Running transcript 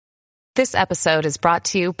This episode is brought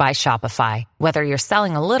to you by Shopify. Whether you're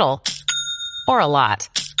selling a little or a lot,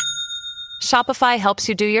 Shopify helps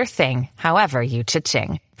you do your thing, however you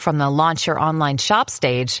cha-ching. From the launch your online shop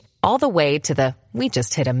stage, all the way to the we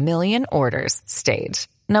just hit 1 million orders stage.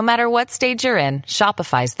 No matter what stage you're in,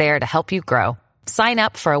 Shopify's there to help you grow. Sign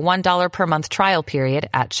up for a $1 per month trial period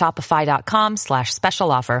at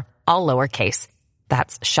shopify.com/special offer, all lowercase.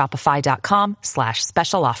 That's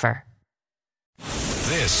shopify.com/special offer.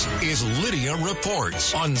 This is Lidia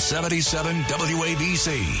Reports on 77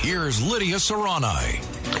 WABC. Here's Lydia Serrani.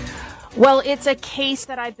 Well, it's a case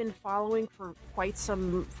that I've been following for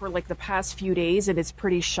like the past few days, and it's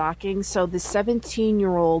pretty shocking. So the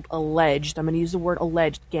 17-year-old alleged, I'm going to use the word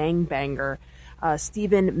alleged, gangbanger,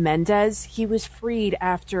 Steven Mendez, he was freed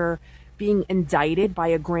after being indicted by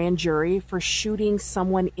a grand jury for shooting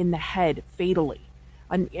someone in the head fatally.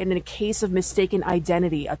 In a case of mistaken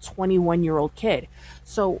identity, a 21-year-old kid.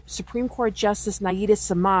 So Supreme Court Justice Lidia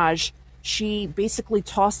Reports, she basically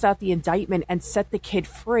tossed out the indictment and set the kid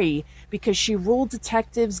free because she ruled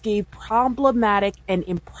detectives gave problematic and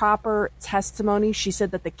improper testimony. She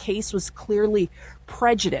said that the case was clearly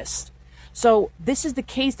prejudiced. So this is the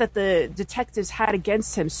case that the detectives had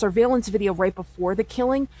against him. Surveillance video right before the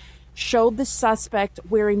killing showed the suspect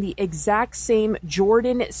wearing the exact same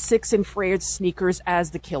Jordan 6 and frayed sneakers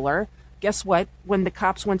as the killer. Guess what? When the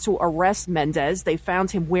cops went to arrest Mendez, they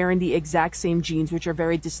found him wearing the exact same jeans, which are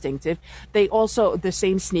very distinctive. They also, the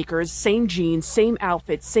same sneakers, same jeans, same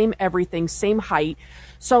outfit, same everything, same height.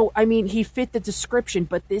 So, I mean, he fit the description.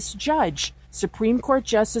 But this judge, Supreme Court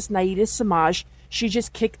Justice Lidia Reports, she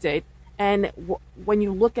just kicked it. And when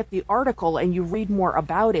you look at the article and you read more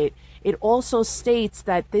about it, it also states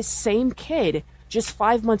that this same kid just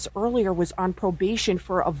 5 months earlier was on probation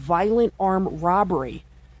for a violent armed robbery.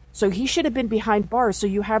 So he should have been behind bars. So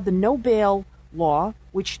you have the no bail law,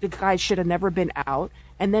 which the guy should have never been out.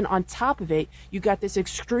 And then on top of it, you got this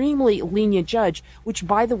extremely lenient judge, which,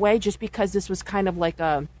 by the way, just because this was kind of like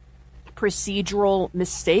a procedural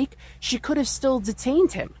mistake, she could have still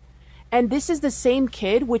detained him. And this is the same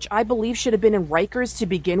kid, which I believe should have been in Rikers to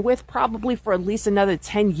begin with, probably for at least another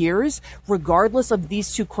 10 years, regardless of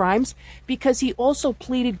these two crimes, because he also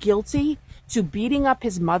pleaded guilty to beating up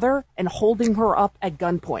his mother and holding her up at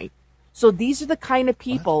gunpoint. So these are the kind of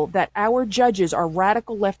people that our judges, our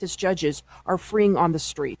radical leftist judges, are freeing on the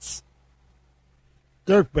streets.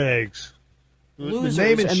 Dirtbags. Losers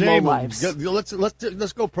Name and and shame lowlifes.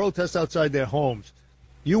 Let's go protest outside their homes.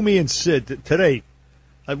 You, me, and Sid today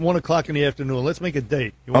at 1 o'clock in the afternoon. Let's make a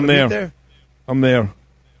date. You want to meet there? I'm there.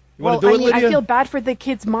 You want to do it, Lydia? I feel bad for the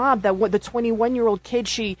kid's mom. The 21-year-old kid,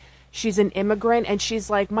 she's an immigrant, and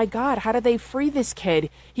she's like, my God, how did they free this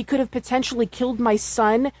kid? He could have potentially killed my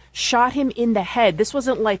son, shot him in the head. This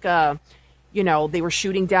wasn't like they were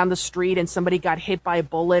shooting down the street and somebody got hit by a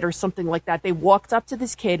bullet or something like that. They walked up to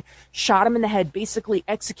this kid, shot him in the head, basically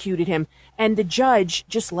executed him, and the judge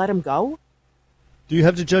just let him go. Do you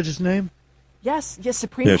have the judge's name? Yes,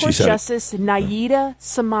 Supreme Court Justice Lidia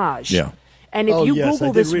Reports. Yeah. And if you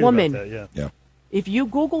Google this woman, if you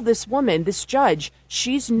Google this woman, this judge,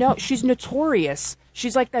 she's notorious.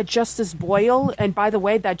 She's like that Justice Boyle. And by the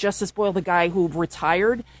way, that Justice Boyle, the guy who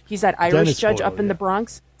retired, he's that Irish Dennis judge Boyle, up in the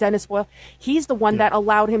Bronx, Dennis Boyle. He's the one that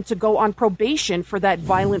allowed him to go on probation for that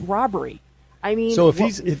violent robbery. I mean, so if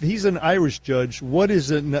he's an Irish judge, what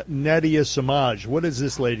is a Lidia Reports? What is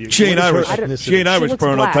this lady? She ain't Irish. She ain't Irish,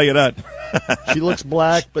 Bern. I'll tell you that. She looks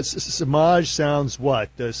black, but Samaj sounds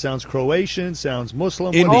what? Sounds Croatian. Sounds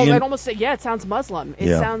Muslim. Indian. I'd almost say it sounds Muslim. It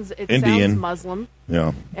sounds Indian. sounds Muslim.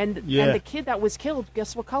 Yeah. And the kid that was killed,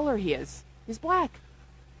 guess what color he is? He's black.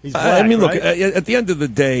 He's black, I mean, look. right? At the end of the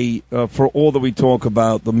day, for all that we talk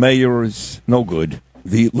about, the mayor is no good.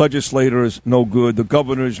 The legislators no good. The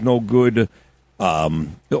governor's no good.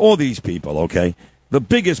 All these people, okay? The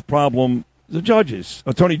biggest problem, the judges.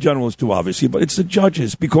 Attorney General is too, obviously, but it's the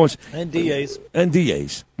judges because... And DAs. And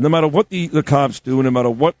DAs. No matter what the cops do, no matter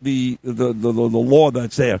what the law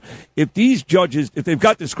that's there, if these judges, if they've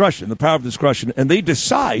got discretion, the power of discretion, and they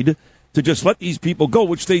decide to just let these people go,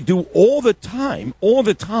 which they do all the time,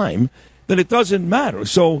 then it doesn't matter.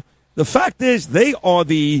 So the fact is they're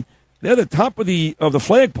the top of the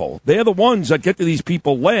flagpole. They're the ones that get to these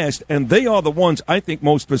people last, and they are the ones, I think,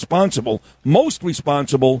 most responsible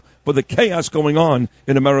for the chaos going on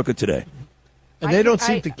in America today. And they don't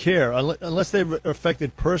seem to care unless they're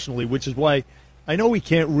affected personally, which is why I know we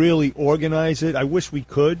can't really organize it. I wish we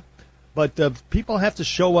could. But people have to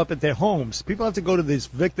show up at their homes. People have to go to these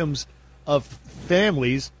victims of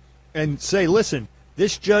families and say, listen,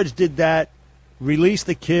 this judge did that, release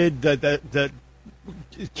the kid that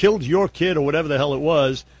killed your kid or whatever the hell it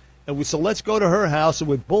was, So let's go to her house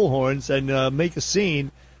with bullhorns and make a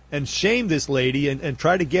scene and shame this lady and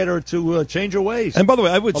try to get her to change her ways. And by the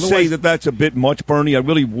way, I would say that that's a bit much, Bernie. I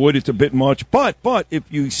really would. It's a bit much. But if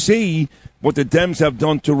you see what the Dems have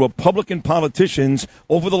done to Republican politicians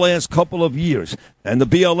over the last couple of years, and the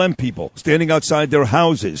BLM people standing outside their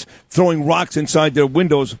houses, throwing rocks inside their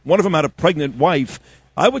windows, one of them had a pregnant wife,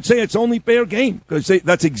 I would say it's only fair game, because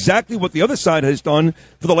that's exactly what the other side has done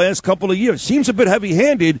for the last couple of years. Seems a bit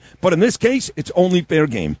heavy-handed, but in this case, it's only fair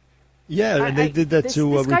game. Yeah, and they did that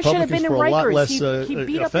to Republicans for a lot less he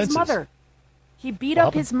beat up his mother. He beat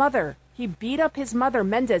up his mother. He beat up his mother,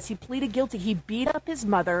 Mendez. He pleaded guilty. He beat up his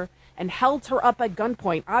mother and held her up at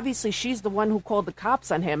gunpoint. Obviously, she's the one who called the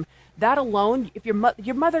cops on him. That alone, if your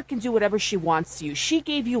mother can do whatever she wants to you. She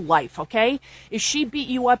gave you life, okay? If she beat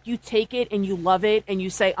you up, you take it and you love it and you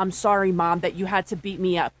say, I'm sorry, Mom, that you had to beat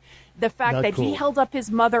me up. The fact that he held up his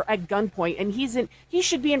mother at gunpoint and he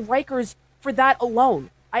should be in Rikers for that alone.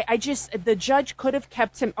 The judge could have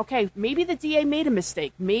kept him. Okay, maybe the DA made a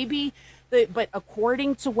mistake. But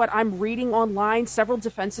according to what I'm reading online, several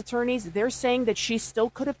defense attorneys, they're saying that she still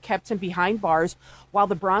could have kept him behind bars while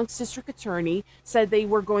the Bronx district attorney said they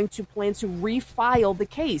were going to plan to refile the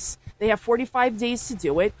case. They have 45 days to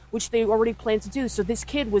do it, which they already planned to do. So this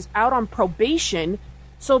kid was out on probation.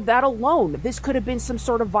 So that alone, this could have been some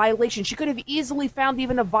sort of violation. She could have easily found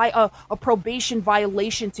even a probation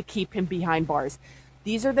violation to keep him behind bars.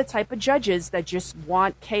 These are the type of judges that just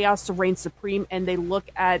want chaos to reign supreme, and they look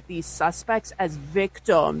at these suspects as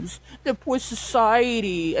victims. The poor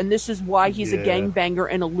society, and this is why he's a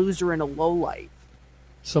gangbanger and a loser and a lowlife.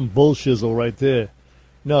 Some bullshizzle right there.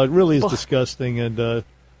 No, it really is disgusting, and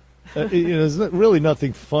there's really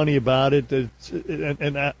nothing funny about it.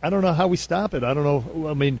 And I don't know how we stop it. I don't know.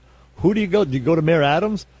 I mean, who do you go? Do you go to Mayor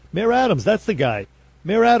Adams? Mayor Adams, that's the guy.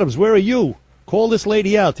 Mayor Adams, where are you? Call this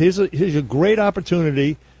lady out. Here's a great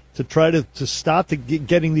opportunity to try to stop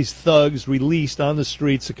getting these thugs released on the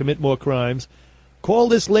streets to commit more crimes. Call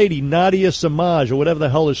this lady, Nadia Samaj, or whatever the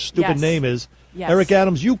hell her stupid name is. Yes. Eric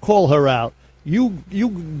Adams, you call her out. You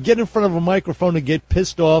get in front of a microphone and get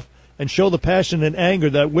pissed off and show the passion and anger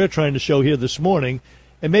that we're trying to show here this morning,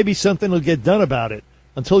 and maybe something will get done about it.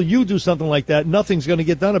 Until you do something like that, nothing's going to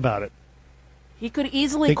get done about it. He could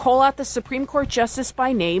easily call out the Supreme Court justice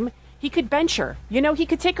by name. He could bench her. He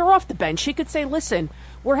could take her off the bench. He could say, listen,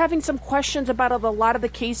 we're having some questions about a lot of the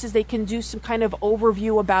cases. They can do some kind of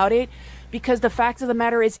overview about it, because the fact of the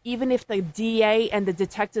matter is, even if the DA and the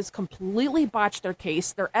detectives completely botched their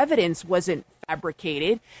case, their evidence wasn't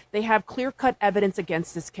fabricated. They have clear-cut evidence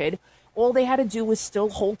against this kid. All they had to do was still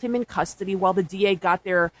hold him in custody while the DA got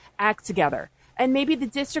their act together. And maybe the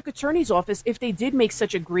district attorney's office, if they did make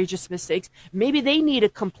such egregious mistakes, maybe they need a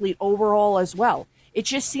complete overhaul as well. It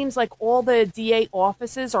just seems like all the DA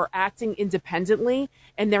offices are acting independently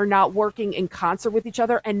and they're not working in concert with each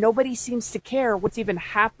other, and nobody seems to care what's even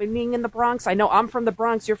happening in the Bronx. I know I'm from the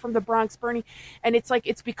Bronx, you're from the Bronx, Bernie, and it's like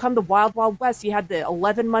it's become the wild, wild west. You had the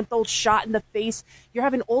 11-month-old shot in the face. You're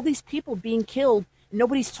having all these people being killed.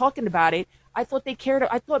 Nobody's talking about it. I thought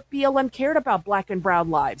BLM cared about black and brown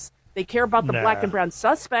lives. They care about the black and brown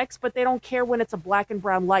suspects, but they don't care when it's a black and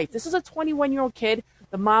brown life. This is a 21-year-old kid.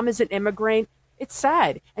 The mom is an immigrant. It's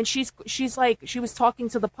sad. And she's like, she was talking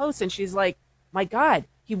to the Post, and she's like, my God,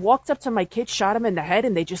 he walked up to my kid, shot him in the head,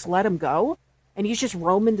 and they just let him go? And he's just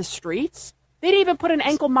roaming the streets? They didn't even put an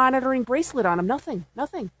ankle monitoring bracelet on him.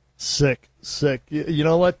 Nothing. Sick. You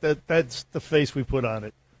know what? That's the face we put on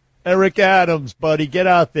it. Eric Adams, buddy, get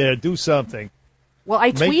out there. Do something. Well,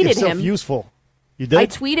 I tweeted him. Make yourself useful. You did? I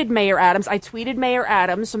tweeted Mayor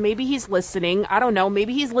Adams, so maybe he's listening. I don't know.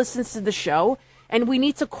 Maybe he listens to the show. And we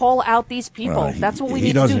need to call out these people. That's what we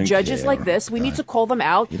need to do. Judges like this, we need to call them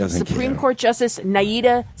out. Supreme Court Justice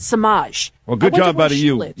Naida Samaj. Well, good job out of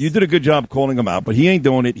you. You did a good job calling him out, but he ain't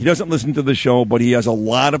doing it. He doesn't listen to the show, but he has a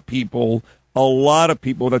lot of people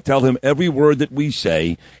that tell him every word that we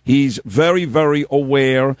say. He's very, very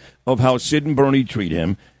aware of how Sid and Bernie treat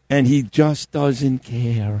him, and he just doesn't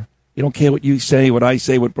care. You don't care what you say, what I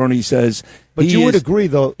say, what Bernie says. But you would agree,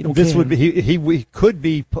 though, this would be he could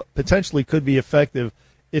be potentially effective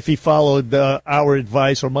if he followed our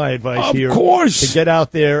advice or my advice here. Of course, to get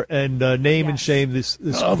out there and name and shame this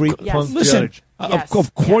creep punk judge.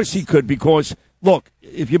 Of course he could, because look,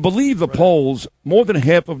 if you believe the polls, more than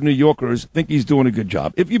half of New Yorkers think he's doing a good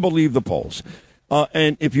job. If you believe the polls.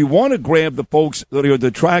 And if you want to grab the folks that are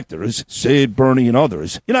detractors, Sid, Bernie, and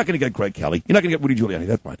others, you're not going to get Greg Kelly. You're not going to get Rudy Giuliani.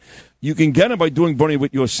 That's fine. You can get him by doing, Bernie,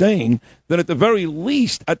 what you're saying, then at the very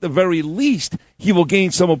least, he will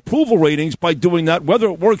gain some approval ratings by doing that, whether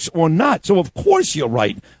it works or not. So, of course, you're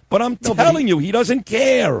right. But I'm telling you, he doesn't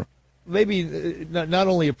care. maybe not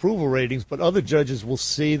only approval ratings, but other judges will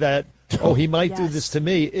see that, he might do this to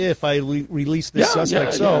me if I release this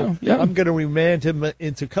suspect. I'm going to remand him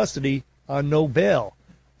into custody on no bail.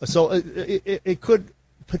 So it could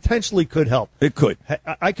potentially help. It could.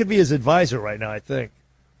 I could be his advisor right now, I think.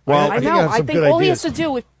 Well, I think all ideas. he has to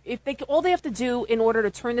do, all they have to do in order to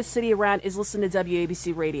turn the city around is listen to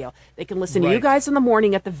WABC radio. They can listen to you guys in the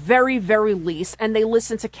morning at the very, very least, and they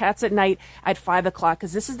listen to Cats at Night at 5 o'clock,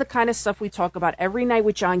 because this is the kind of stuff we talk about every night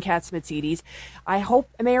with John Katzmatidis. I hope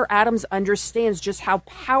Mayor Adams understands just how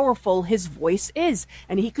powerful his voice is,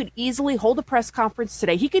 and he could easily hold a press conference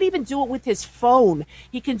today. He could even do it with his phone.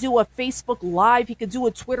 He can do a Facebook Live. He could do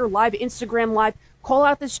a Twitter Live, Instagram Live. Call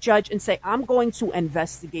out this judge and say, I'm going to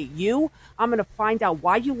investigate you. I'm going to find out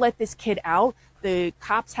why you let this kid out. The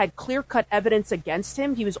cops had clear-cut evidence against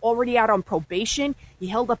him. He was already out on probation. He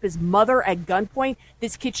held up his mother at gunpoint.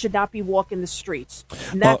 This kid should not be walking the streets.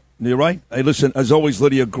 You're right. Hey, listen, as always,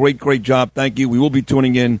 Lydia, great job. Thank you. We will be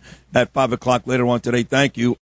tuning in at 5 o'clock later on today. Thank you.